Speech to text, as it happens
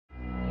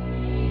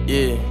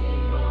Yeah,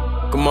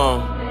 come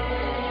on.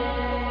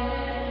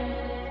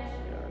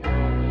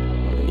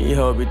 These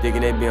hoes be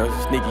thinking they be on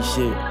some sneaky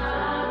shit.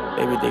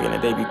 They be thinking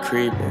that they be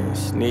creeping,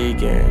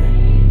 sneaking.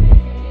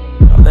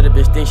 I let a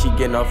bitch think she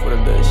getting off with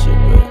a little shit,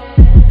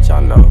 but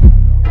y'all know.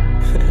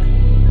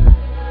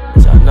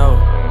 Y'all know.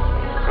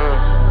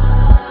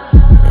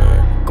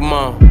 Come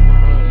on.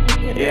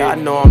 Yeah, I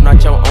know I'm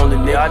not your only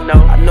nigga.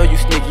 I know you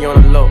sneaky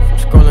on the low, from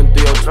scrolling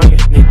through your Twitter.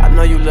 I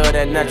know you love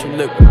that natural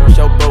look, but wish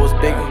your boy was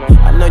bigger.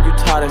 I know you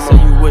tired and say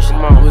you wish you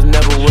was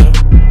never with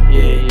her.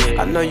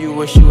 Yeah, I know you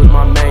wish you was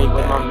my main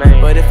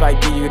thing, but if I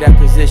give you that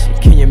position,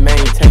 can you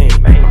maintain?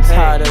 I'm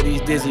tired of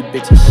these dizzy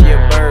bitches, she a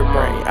bird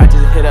brain. I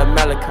just hit up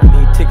Malachi,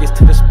 need tickets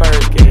to the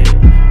Spurs game.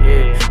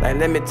 Yeah, like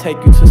let me take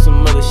you to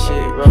some other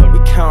shit. We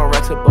count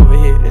racks up over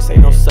here, this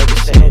ain't no sucker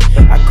shit.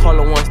 I call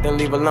her once, then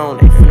leave alone,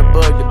 ain't finna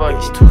bug the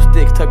bitch. 2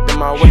 sticks tucked in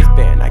my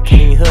waistband, I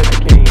can't even hug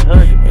the bitch.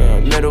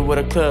 Middle with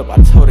a club, I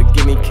told her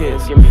give me a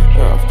kiss.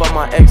 Fuck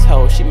my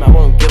ex-hoe, she might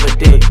won't give a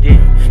dick.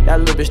 That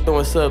little bitch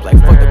throwing subs like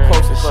fuck the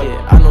quotes and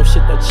shit. I know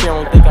shit that you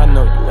don't think I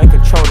know, you ain't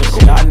controlling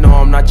shit. I know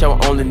I'm not your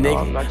only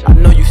nigga. I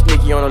know you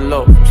sneaky on the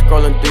low, from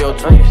scrolling through your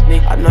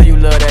Twitter. I know you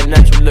love that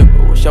natural look,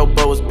 but wish your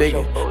boy was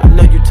bigger. I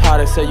know you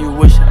tired and say you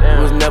wish I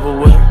was never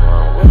with her.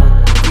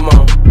 Come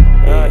on.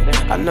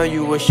 Yeah, I know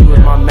you wish you was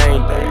my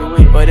main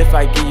thing, but if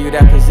I give you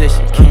that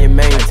position, can you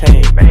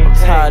maintain? I'm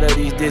tired of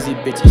these dizzy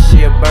bitches,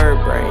 she a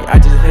bird brain. I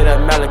just hit up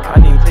Malachi,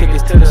 need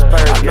tickets to the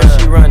Spurs. I know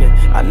she running,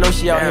 I know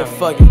she out here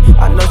fucking.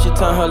 I know she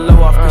turn her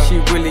low off cause she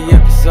really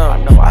up to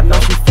something. I know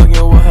she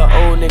fucking with her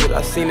old niggas,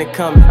 I seen it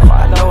coming.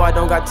 I know I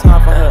don't got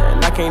time for her,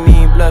 and I can't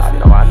even bluff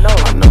it.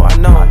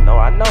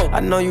 I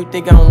know you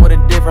think I'm with a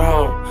different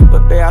hoe,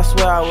 but babe, I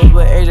swear I was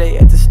with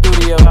AJ at the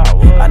studio.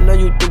 I know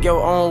you think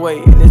your own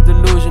way, and it's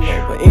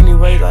delusional, but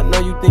anyways, I know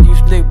you think you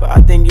slick, but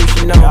I think you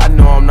should know. I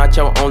know I'm not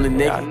your only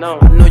nigga.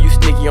 I know you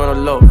sneaky on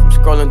the low, from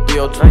scrolling through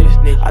your Twitter.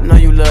 I know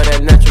you love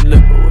that natural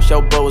look, but wish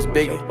your boy was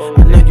bigger.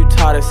 I know you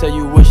tired and say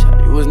you wish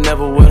you was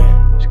never with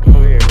her.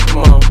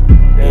 Come on.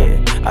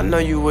 Yeah, I know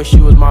you wish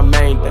you was my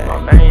main thing,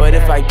 but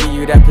if I give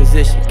you that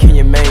position, can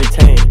you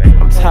maintain?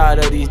 I'm tired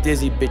of these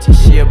dizzy bitches,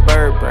 she a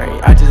bird brain.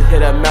 I just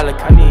hit up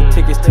Malachi, need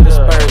tickets to the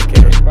Spurs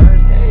game.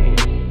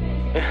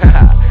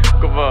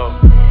 Come on,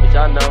 bitch,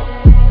 I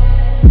know.